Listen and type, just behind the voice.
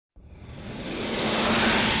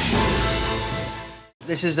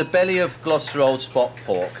This is the belly of Gloucester Old Spot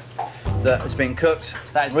pork that has been cooked,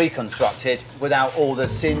 that is reconstructed without all the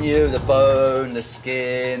sinew, the bone, the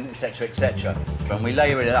skin, etc., etc. And we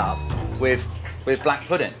layer it up with black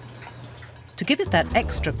pudding. To give it that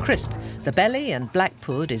extra crisp, the belly and black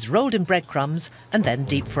pud is rolled in breadcrumbs and then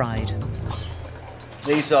deep fried.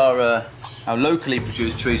 These are our locally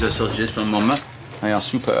produced chorizo sausages from Monmouth. They are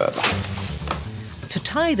superb. To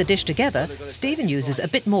tie the dish together, Stephen uses a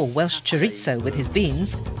bit more Welsh chorizo with his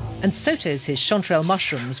beans and sautés his chanterelle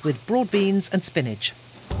mushrooms with broad beans and spinach.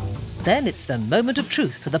 Then it's the moment of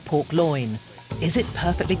truth for the pork loin. Is it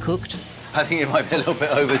perfectly cooked? I think it might be a little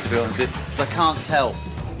bit over, to be honest with you. I can't tell.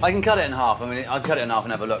 I can cut it in half. I mean, I'd cut it in half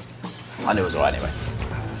and have a look. I knew it was all right anyway.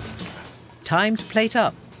 Time to plate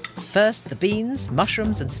up. First the beans,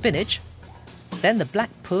 mushrooms and spinach, then the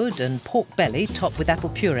black pud and pork belly topped with apple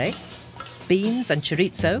puree, beans and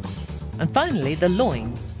chorizo, and finally the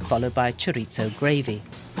loin, followed by chorizo gravy.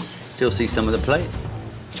 Still see some of the plate.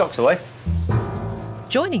 Chocks away.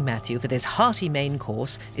 Joining Matthew for this hearty main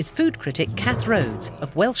course is food critic Kath Rhodes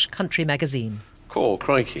of Welsh Country magazine. Cool,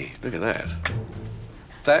 crikey, look at that.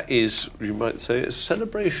 That is, you might say, a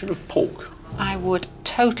celebration of pork. I would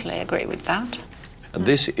totally agree with that. And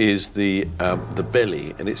this is the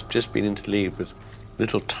belly, and it's just been interleaved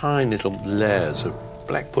with tiny little layers of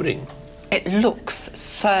black pudding. It looks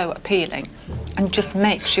so appealing and just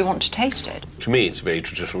makes you want to taste it. To me, it's a very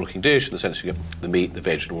traditional-looking dish in the sense you get the meat, the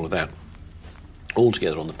veg, and all of that all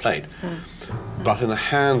together on the plate. But in the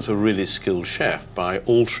hands of a really skilled chef, by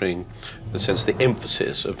altering, in a sense, the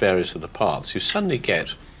emphasis of various of the parts, you suddenly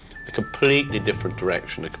get a completely different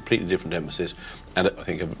direction, a completely different emphasis, and I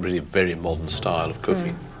think a really very modern style of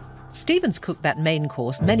cooking. Stephen's cooked that main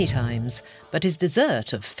course many times, but his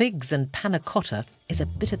dessert of figs and panna cotta is a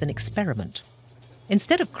bit of an experiment.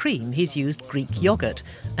 Instead of cream, he's used Greek yoghurt,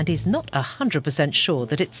 and he's not 100% sure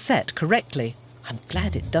that it's set correctly. I'm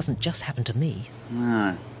glad it doesn't just happen to me.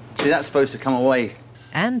 No. See, that's supposed to come away.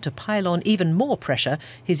 And to pile on even more pressure,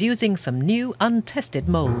 he's using some new, untested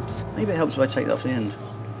moulds. Maybe it helps if I take that off the end.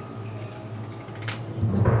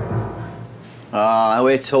 Ah,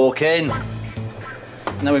 we're talking.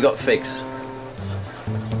 And then we've got figs.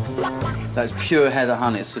 That's pure heather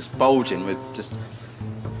honey. It's just bulging with just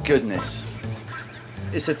goodness.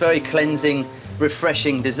 It's a very cleansing,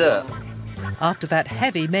 refreshing dessert. After that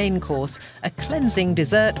heavy main course, a cleansing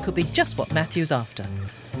dessert could be just what Matthew's after.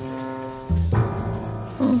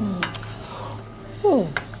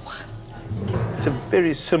 It's a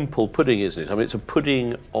very simple pudding, isn't it? I mean, it's a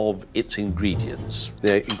pudding of its ingredients.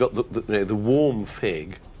 You've got the warm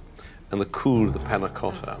fig and the cool of the panna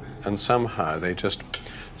cotta, and somehow they just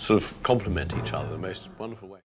sort of complement each other in the most wonderful way.